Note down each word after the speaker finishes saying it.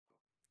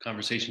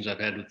conversations I've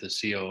had with the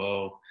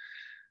COO,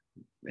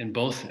 in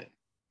both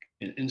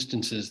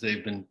instances,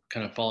 they've been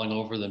kind of falling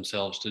over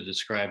themselves to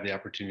describe the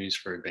opportunities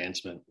for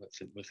advancement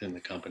within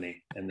the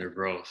company and their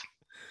growth.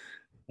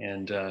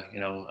 And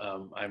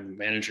I'm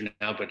manager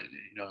now, but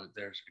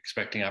they're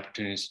expecting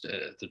opportunities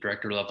at the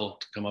director level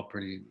to come up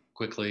pretty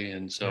quickly,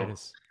 and so,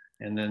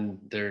 and then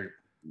they're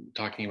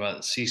talking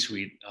about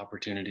C-suite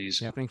opportunities.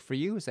 Happening for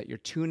you is that you're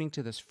tuning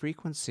to this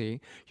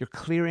frequency, you're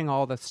clearing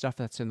all the stuff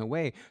that's in the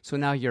way. So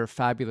now your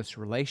fabulous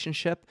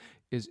relationship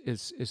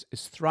is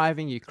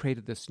thriving. You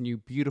created this new,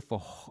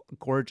 beautiful,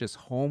 gorgeous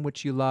home,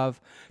 which you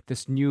love,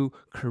 this new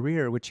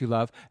career, which you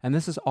love. And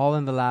this is all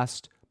in the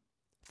last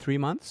 3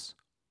 months?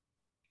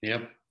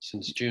 Yep,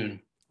 since June.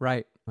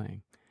 Right.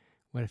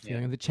 What a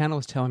feeling. Yeah. The channel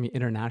is telling me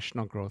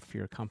international growth for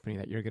your company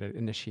that you're going to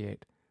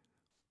initiate.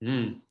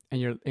 And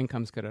your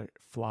income's going to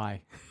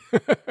fly.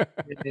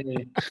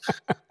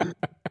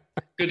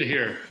 Good to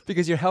hear.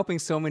 Because you're helping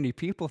so many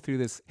people through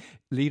this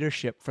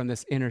leadership, from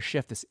this inner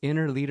shift, this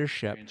inner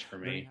leadership. For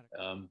me.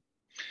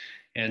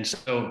 And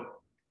so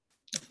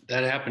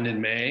that happened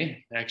in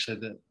May. Actually,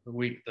 the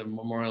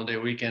Memorial Day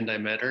weekend, I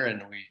met her,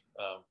 and we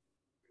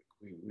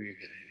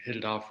hit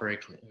it off very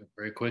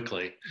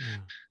quickly.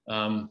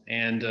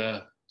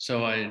 Yeah.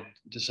 So I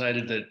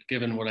decided that,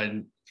 given what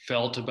I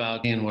felt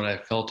about and what I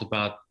felt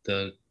about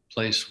the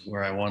place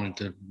where I wanted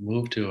to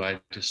move to, I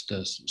just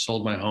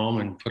sold my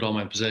home and put all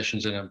my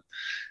possessions in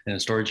a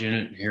storage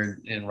unit here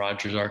in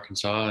Rogers,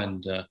 Arkansas,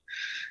 and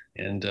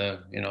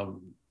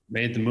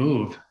made the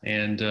move.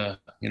 And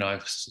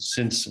I've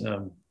since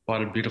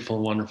bought a beautiful,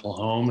 wonderful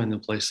home in the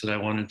place that I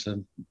wanted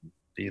to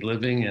be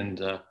living,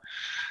 and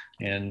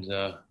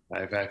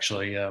I've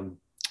actually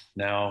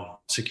now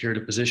secured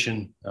a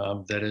position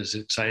that is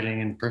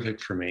exciting and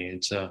perfect for me.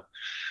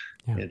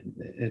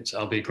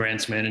 I'll be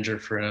grants manager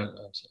for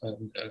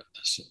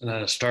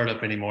not a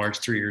startup anymore. It's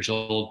 3 years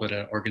old, but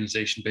an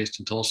organization based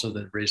in Tulsa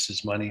that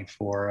raises money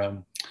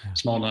for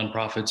small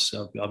nonprofits.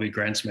 I'll be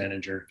grants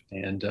manager,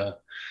 and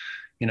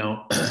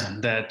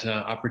that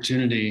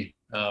opportunity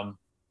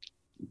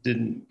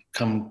didn't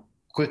come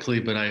quickly,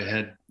 but I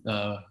had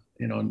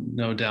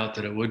no doubt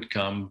that it would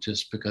come,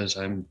 just because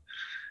I'm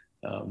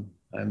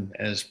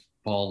as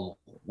Paul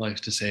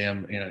likes to say,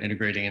 I'm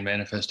integrating and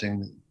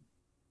manifesting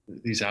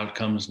these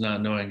outcomes,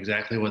 not knowing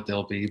exactly what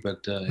they'll be,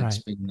 but it's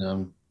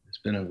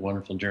been a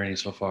wonderful journey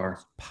so far.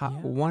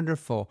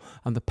 Wonderful.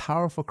 I'm the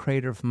powerful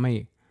creator of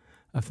me,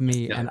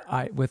 yeah.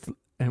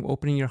 And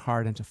opening your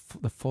heart into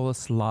the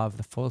fullest love,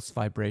 the fullest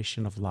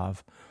vibration of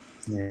love.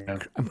 Yeah.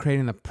 I'm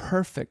creating the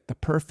perfect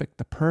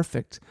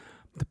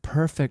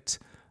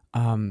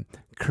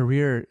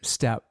career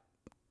step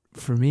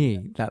for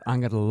me that I'm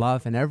going to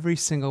love in every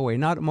single way,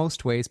 not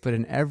most ways, but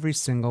in every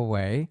single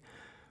way.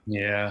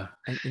 Yeah.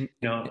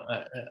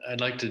 I'd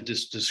like to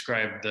just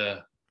describe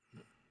the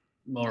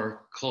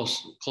more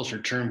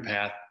closer term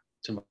path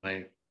to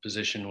my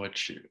position,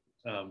 which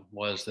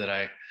was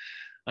that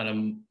on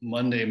a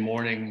Monday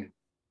morning,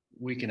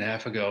 week and a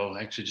half ago,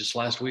 actually just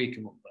last week,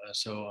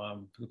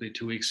 so it'll be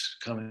 2 weeks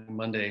coming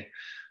Monday,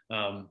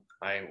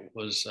 I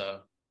was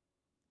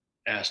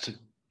asked to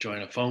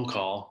join a phone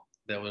call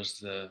that was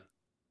the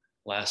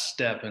last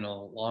step in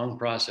a long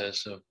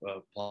process of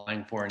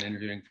applying for and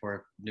interviewing for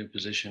a new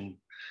position.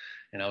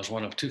 And I was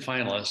one of 2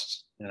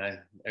 finalists,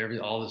 and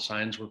all the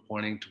signs were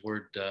pointing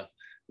toward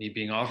me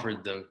being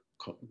offered the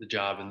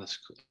job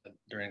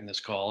during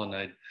this call.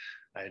 And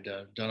I'd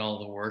done all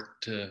the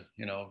work to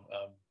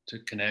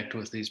connect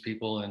with these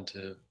people and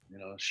to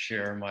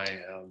share my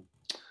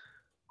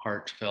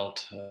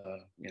heartfelt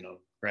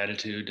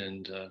gratitude,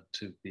 and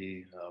to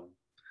be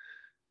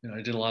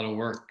I did a lot of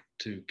work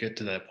to get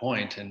to that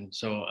point, and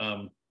so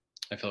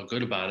I felt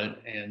good about it.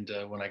 And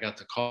when I got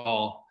the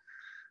call,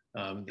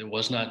 it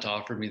was not to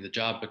offer me the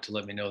job, but to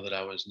let me know that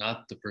I was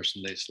not the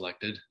person they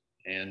selected,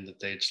 and that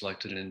they'd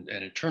selected an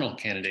internal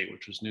candidate,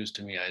 which was news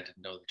to me. I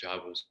didn't know the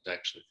job was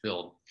actually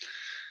filled.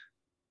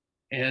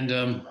 And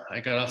I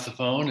got off the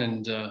phone,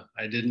 and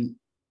I didn't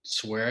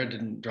swear, I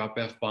didn't drop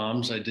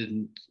F-bombs, I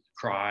didn't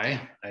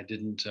cry, I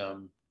didn't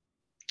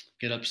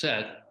get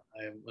upset.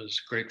 I was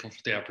grateful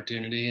for the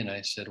opportunity, and I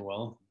said,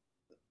 well,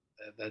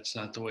 that's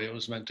not the way it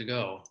was meant to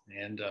go.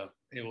 And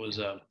it was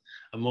a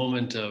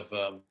moment of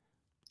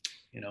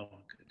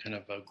kind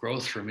of a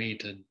growth for me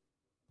to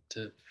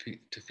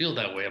feel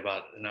that way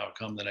about an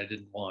outcome that I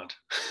didn't want.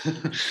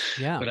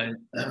 Yeah. But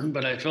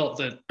I felt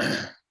that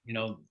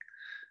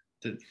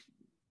that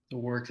the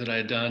work that I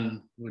had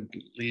done would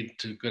lead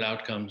to good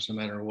outcomes no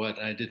matter what.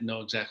 And I didn't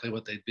know exactly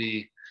what they'd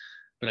be,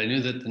 but I knew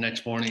that the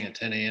next morning at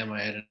 10 a.m.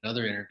 I had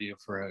another interview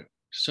for a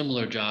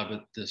similar job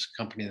at this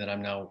company that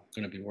I'm now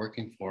going to be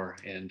working for,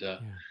 and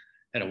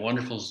had a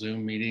wonderful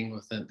Zoom meeting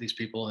with these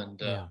people. And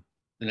the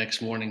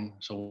next morning,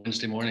 so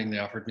Wednesday morning, they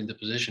offered me the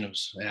position.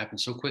 It happened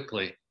so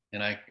quickly.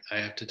 And I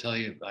have to tell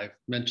you, I've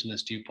mentioned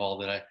this to you, Paul,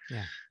 that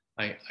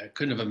I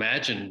couldn't have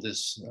imagined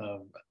this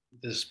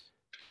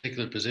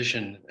particular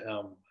position.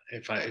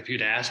 If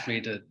you'd asked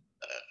me to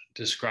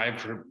describe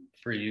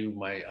for you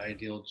my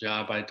ideal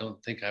job, I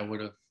don't think I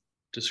would have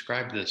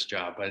describe this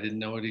job. I didn't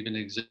know it even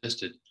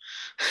existed.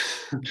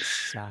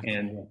 Exactly.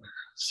 And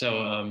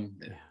so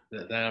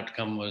Yeah. that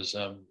outcome was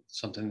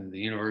something the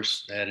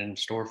universe had in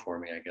store for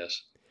me, I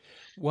guess.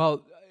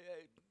 Well,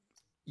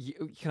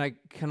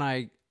 can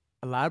I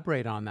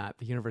elaborate on that?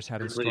 The universe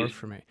had in store Please.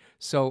 for me.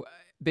 So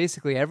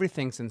basically,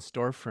 everything's in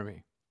store for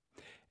me.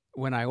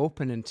 When I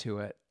open into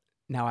it,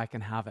 now I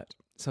can have it.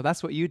 So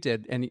that's what you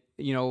did. And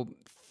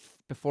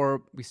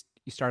before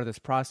you started this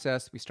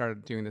process, we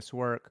started doing this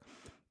work.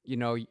 You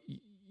know,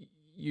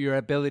 your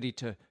ability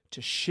to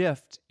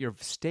shift your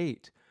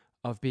state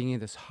of being in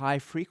this high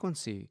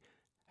frequency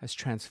has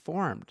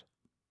transformed.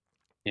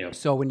 Yeah.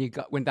 So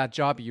when that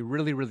job you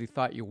really really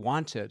thought you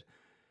wanted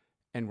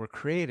and were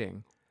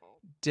creating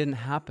didn't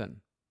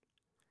happen,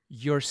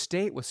 your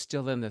state was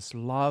still in this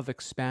love,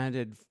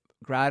 expanded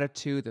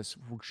gratitude, this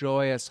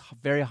joyous,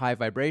 very high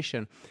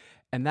vibration.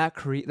 And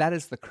that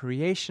is the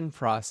creation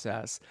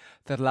process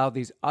that allowed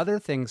these other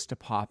things to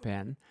pop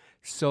in.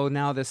 So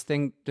now this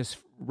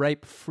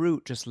ripe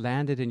fruit just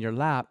landed in your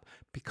lap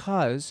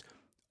because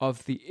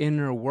of the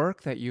inner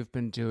work that you've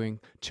been doing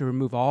to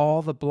remove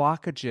all the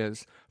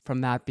blockages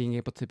from that being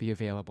able to be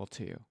available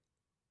to you.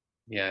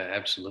 Yeah,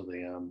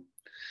 absolutely.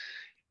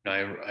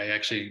 I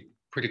actually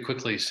pretty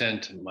quickly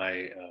sent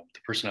the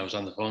person I was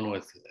on the phone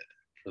with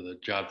for the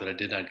job that I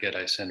did not get.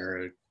 I sent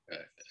her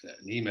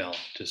an email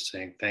just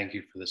saying thank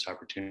you for this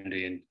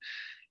opportunity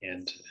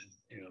and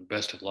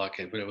best of luck.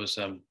 But it was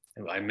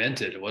I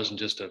meant it. It wasn't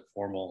just a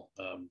formal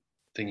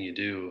thing you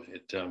do.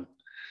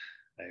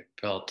 I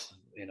felt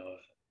a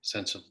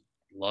sense of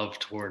love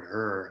toward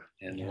her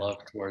and Yeah.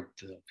 love toward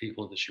the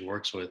people that she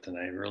works with, and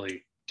I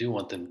really do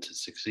want them to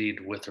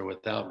succeed with or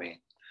without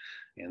me.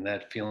 And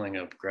that feeling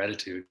of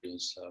gratitude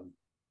was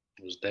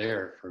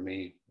there for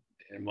me,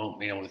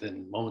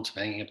 within moments of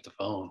hanging up the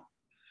phone.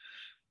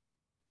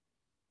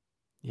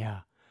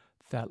 Yeah.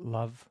 That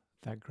love,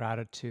 that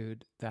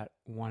gratitude, that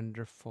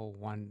wonderful,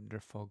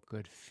 wonderful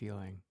good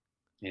feeling.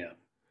 Yeah,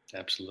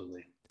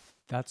 absolutely.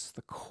 That's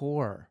the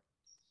core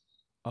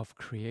of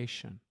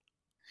creation.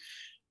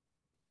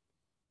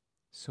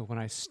 So when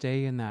I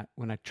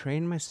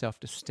train myself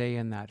to stay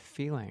in that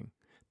feeling,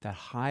 that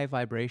high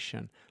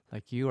vibration,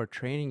 like you are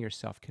training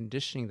yourself,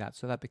 conditioning that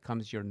so that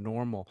becomes your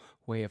normal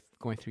way of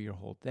going through your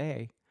whole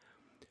day,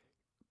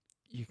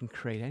 you can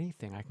create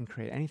anything. I can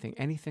create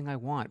anything I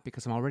want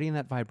because I'm already in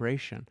that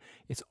vibration.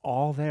 It's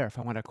all there. If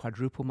I want to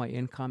quadruple my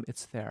income,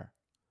 it's there.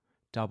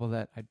 Double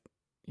it.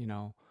 You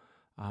know,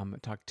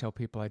 tell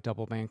people I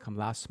doubled my income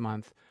last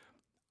month.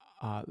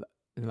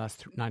 In the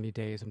last 90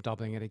 days, I'm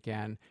doubling it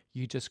again.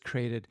 You just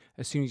created,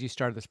 as soon as you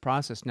started this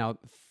process, now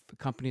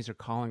companies are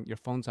calling, your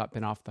phone's up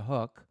been off the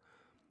hook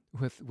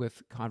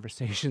with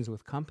conversations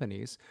with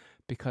companies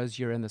because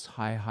you're in this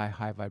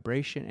high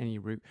vibration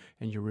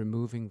and you're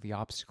removing the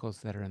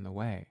obstacles that are in the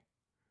way.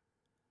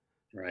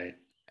 Right.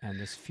 And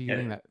this Yeah.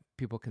 feeling that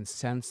people can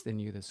sense in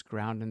you, this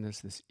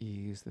groundedness, this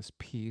ease, this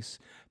peace,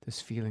 this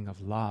feeling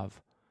of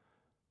love.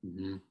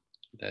 Mm-hmm.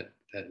 That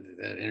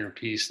inner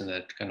peace and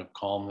that kind of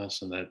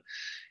calmness and that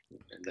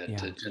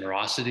Yeah.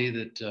 generosity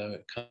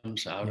that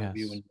comes out of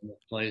you Yes. when you're in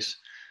that place.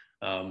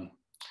 Um,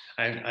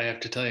 I have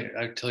to tell you,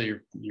 I tell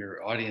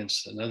your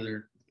audience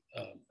another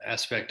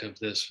aspect of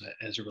this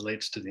as it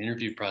relates to the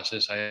interview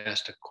process. I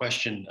asked a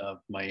question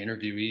of my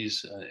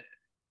interviewees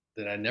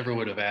that I never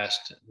would have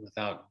asked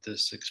without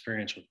this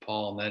experience with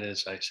Paul, and that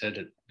is, I said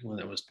it when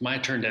it was my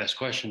turn to ask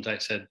questions. I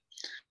said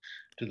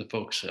to the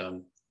folks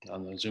on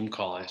the Zoom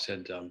call, I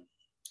said,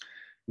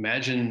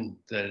 imagine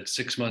that it's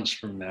 6 months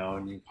from now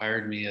and you've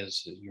hired me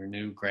as your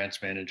new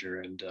grants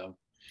manager, and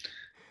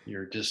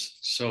you're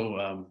just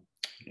so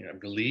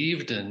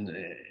relieved and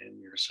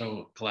you're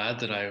so glad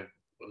that I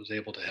was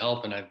able to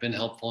help and I've been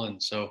helpful.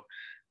 And so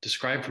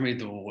describe for me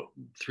the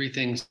three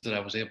things that I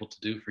was able to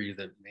do for you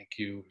that make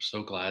you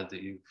so glad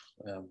that you've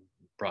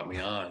brought me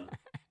on.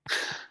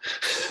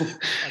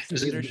 That's it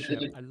was leadership.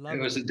 I it love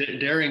it. was a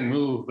daring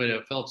move, but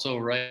it felt so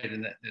right,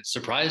 and it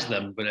surprised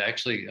them. But it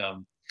actually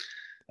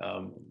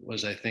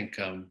was, I think,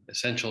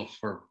 essential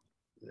for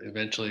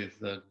eventually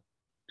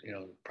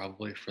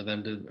probably for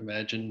them to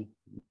imagine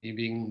me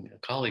being a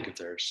colleague of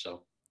theirs.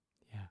 So,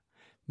 Yeah.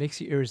 Makes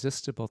you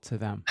irresistible to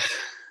them,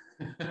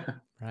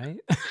 right?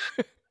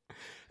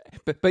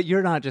 But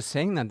you're not just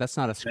saying that. That's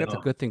not a script. A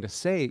no, good thing to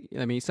say.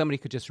 I mean, somebody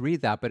could just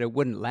read that, but it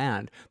wouldn't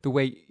land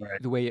right.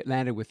 the way it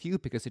landed with you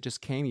because it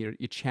just came.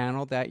 You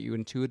channeled that. You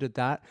intuited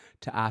that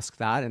to ask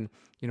that, and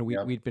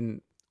Yep. we'd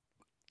been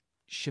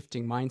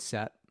shifting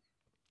mindset.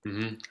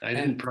 Mm-hmm. I And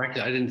didn't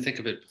practice. I didn't think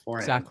of it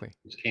beforehand. exactly,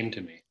 It just came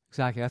to me.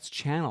 exactly. That's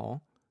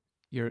channel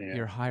Yeah.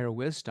 your higher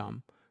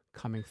wisdom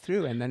coming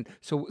through. And then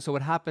so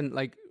what happened,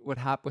 like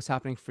what's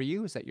happening for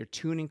you is that you're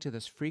tuning to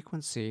this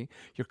frequency,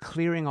 you're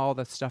clearing all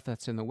the stuff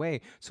that's in the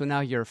way. So now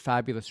your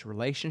fabulous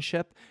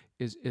relationship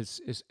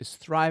is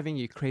thriving.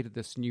 You created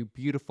this new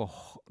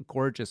beautiful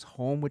gorgeous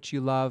home which you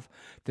love,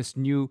 this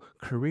new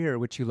career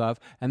which you love,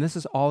 and this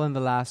is all in the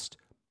last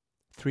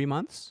 3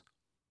 months.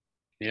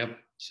 Yep.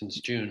 Since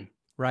June.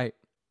 Right.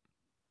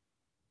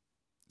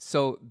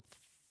 So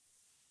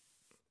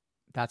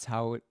that's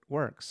how it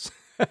works.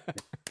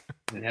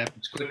 It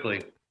happens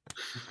quickly.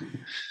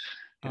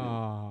 And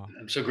Oh.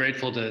 I'm so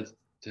grateful to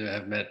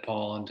have met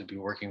Paul and to be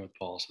working with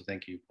Paul. So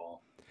thank you,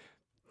 Paul.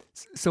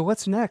 So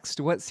what's next?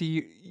 So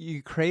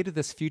you created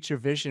this future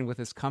vision with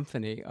this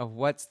company of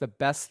what's the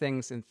best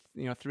things in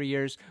 3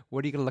 years.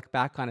 What are you going to look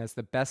back on as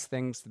the best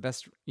things, the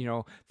best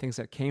things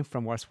that came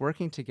from us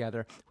working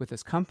together with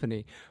this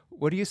company?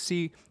 What do you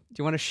see? Do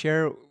you want to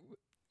share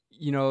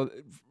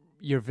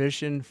your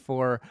vision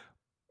for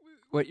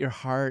what your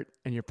heart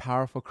and your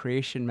powerful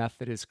creation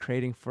method is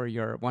creating for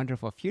your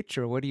wonderful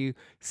future? What do you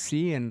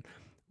see and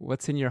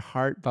what's in your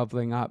heart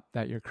bubbling up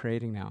that you're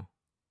creating now?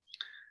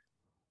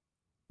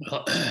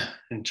 Well,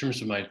 in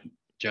terms of my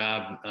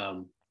job,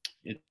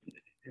 it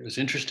was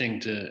interesting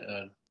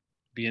to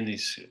be in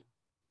these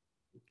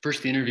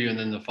first the interview and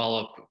then the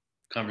follow-up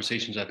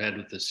conversations I've had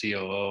with the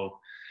COO.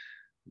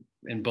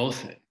 In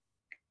both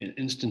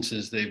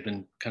instances, they've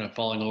been kind of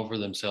falling over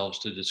themselves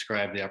to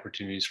describe the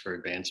opportunities for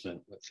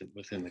advancement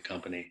within the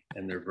company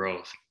and their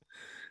growth.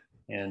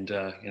 And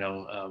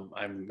I'm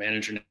a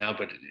manager now,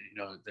 but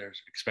they're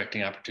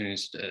expecting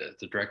opportunities at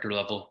the director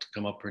level to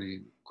come up pretty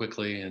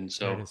quickly, and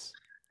so,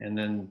 and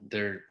then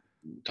they're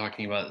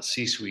talking about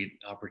C-suite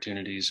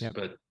opportunities, yep.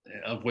 But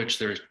of which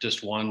there's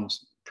just one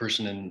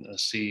person in a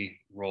C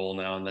role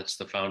now, and that's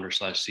the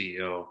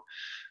founder/CEO.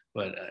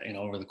 But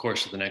over the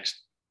course of the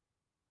next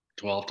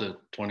 12 to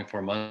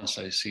 24 months,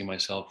 I see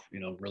myself,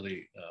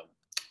 really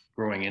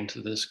growing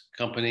into this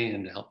company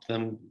and help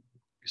them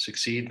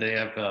succeed. They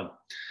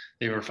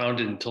were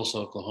founded in Tulsa,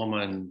 Oklahoma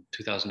in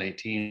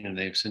 2018, and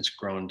they've since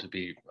grown to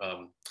be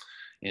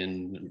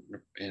in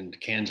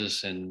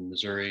Kansas and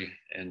Missouri,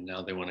 and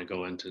now they want to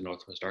go into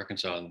Northwest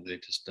Arkansas, and they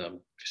just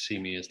see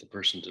me as the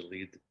person to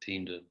lead the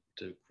team to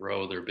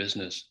grow their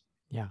business.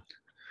 Yeah.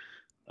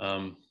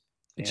 The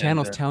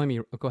channel's telling me,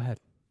 go ahead.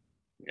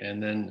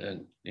 And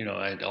then,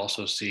 I'd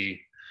also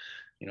see,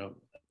 I'm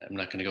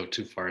not going to go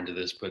too far into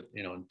this, but,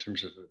 in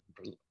terms of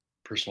a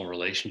personal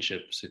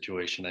relationship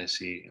situation, I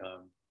see,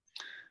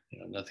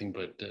 nothing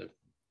but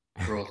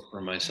growth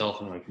for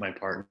myself and my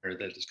partner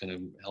that is going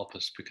to help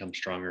us become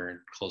stronger and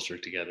closer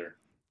together.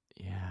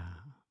 Yeah.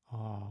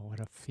 Oh,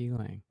 what a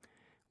feeling.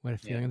 What a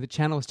feeling. Yeah. The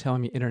channel is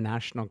telling me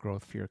international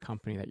growth for your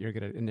company that you're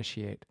going to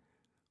initiate.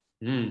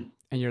 And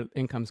your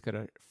income's going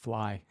to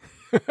fly.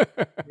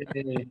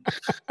 Good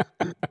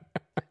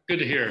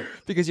to hear.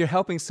 Because you're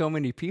helping so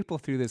many people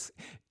through this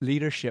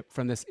leadership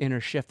from this inner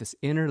shift, this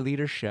inner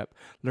leadership,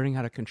 learning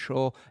how to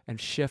control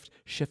and shift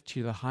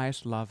to the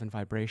highest love and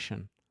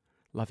vibration,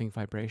 loving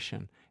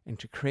vibration, and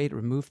to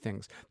remove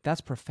things. That's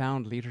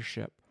profound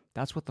leadership.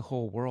 That's what the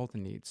whole world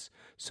needs.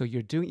 So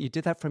you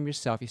did that from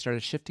yourself. You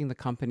started shifting the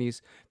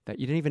companies that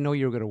you didn't even know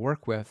you were going to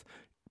work with.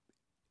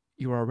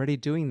 You were already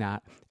doing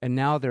that, and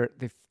now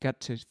they've got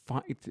to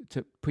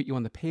put you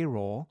on the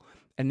payroll.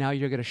 And now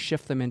you're going to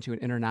shift them into an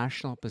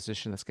international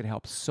position that's going to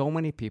help so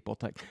many people,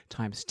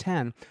 times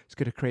 10. It's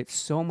going to create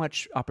so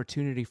much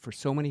opportunity for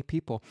so many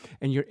people.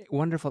 And your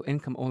wonderful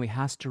income only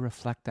has to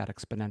reflect that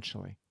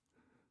exponentially.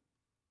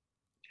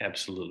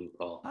 Absolutely,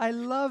 Paul. I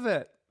love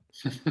it.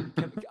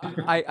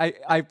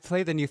 I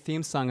play the new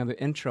theme song on the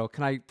intro.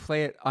 Can I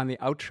play it on the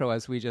outro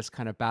as we just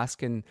kind of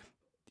bask in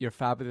your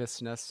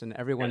fabulousness and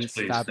everyone's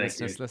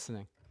fabulousness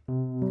listening?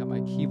 Got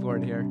my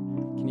keyboard here.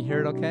 Can you hear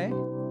it okay?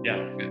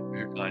 Yeah,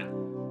 you're fine.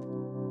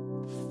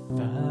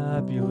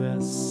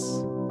 Fabulous,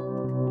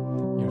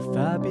 your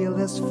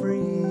fabulous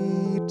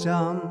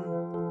freedom.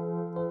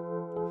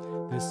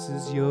 This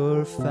is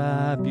your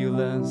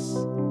fabulous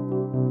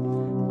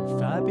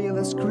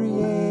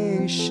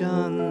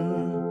creation.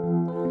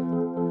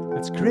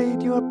 Let's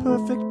create your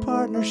perfect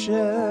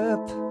partnership,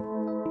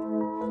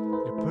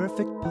 your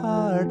perfect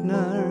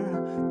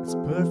partner. It's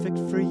perfect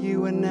for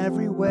you in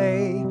every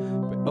way,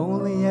 but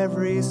only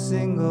every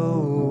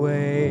single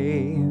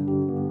way.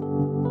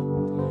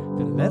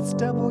 Then let's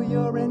double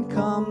your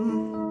income,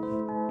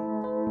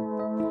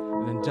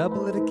 then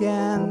double it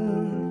again.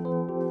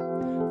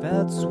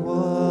 That's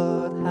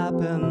what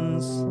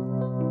happens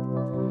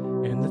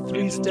in the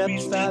three-step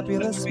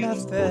fabulous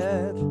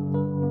method.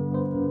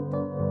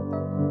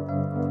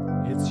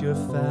 It's your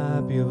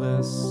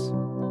fabulous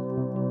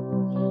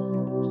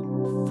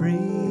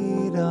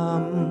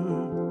freedom.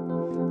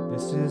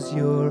 This is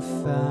your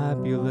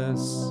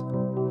fabulous.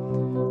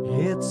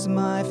 It's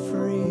my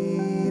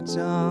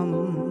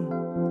freedom.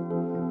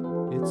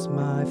 It's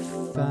my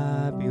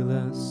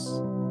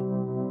fabulous.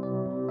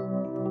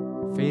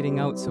 Fading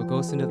out, so it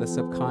goes into the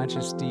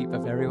subconscious deep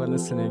of everyone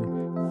listening.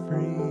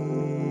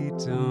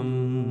 Freedom.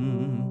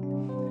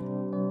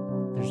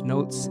 There's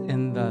notes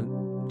in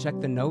check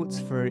the notes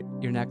for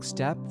your next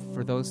step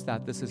for those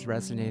that this is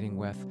resonating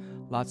with.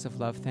 Lots of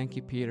love. Thank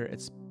you, Peter.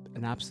 It's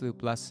an absolute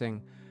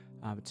blessing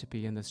to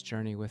be in this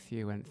journey with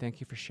you, and thank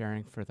you for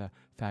sharing for the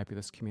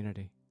fabulous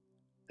community.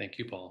 Thank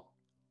you, Paul.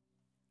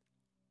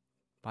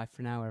 Bye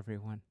for now,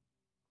 everyone.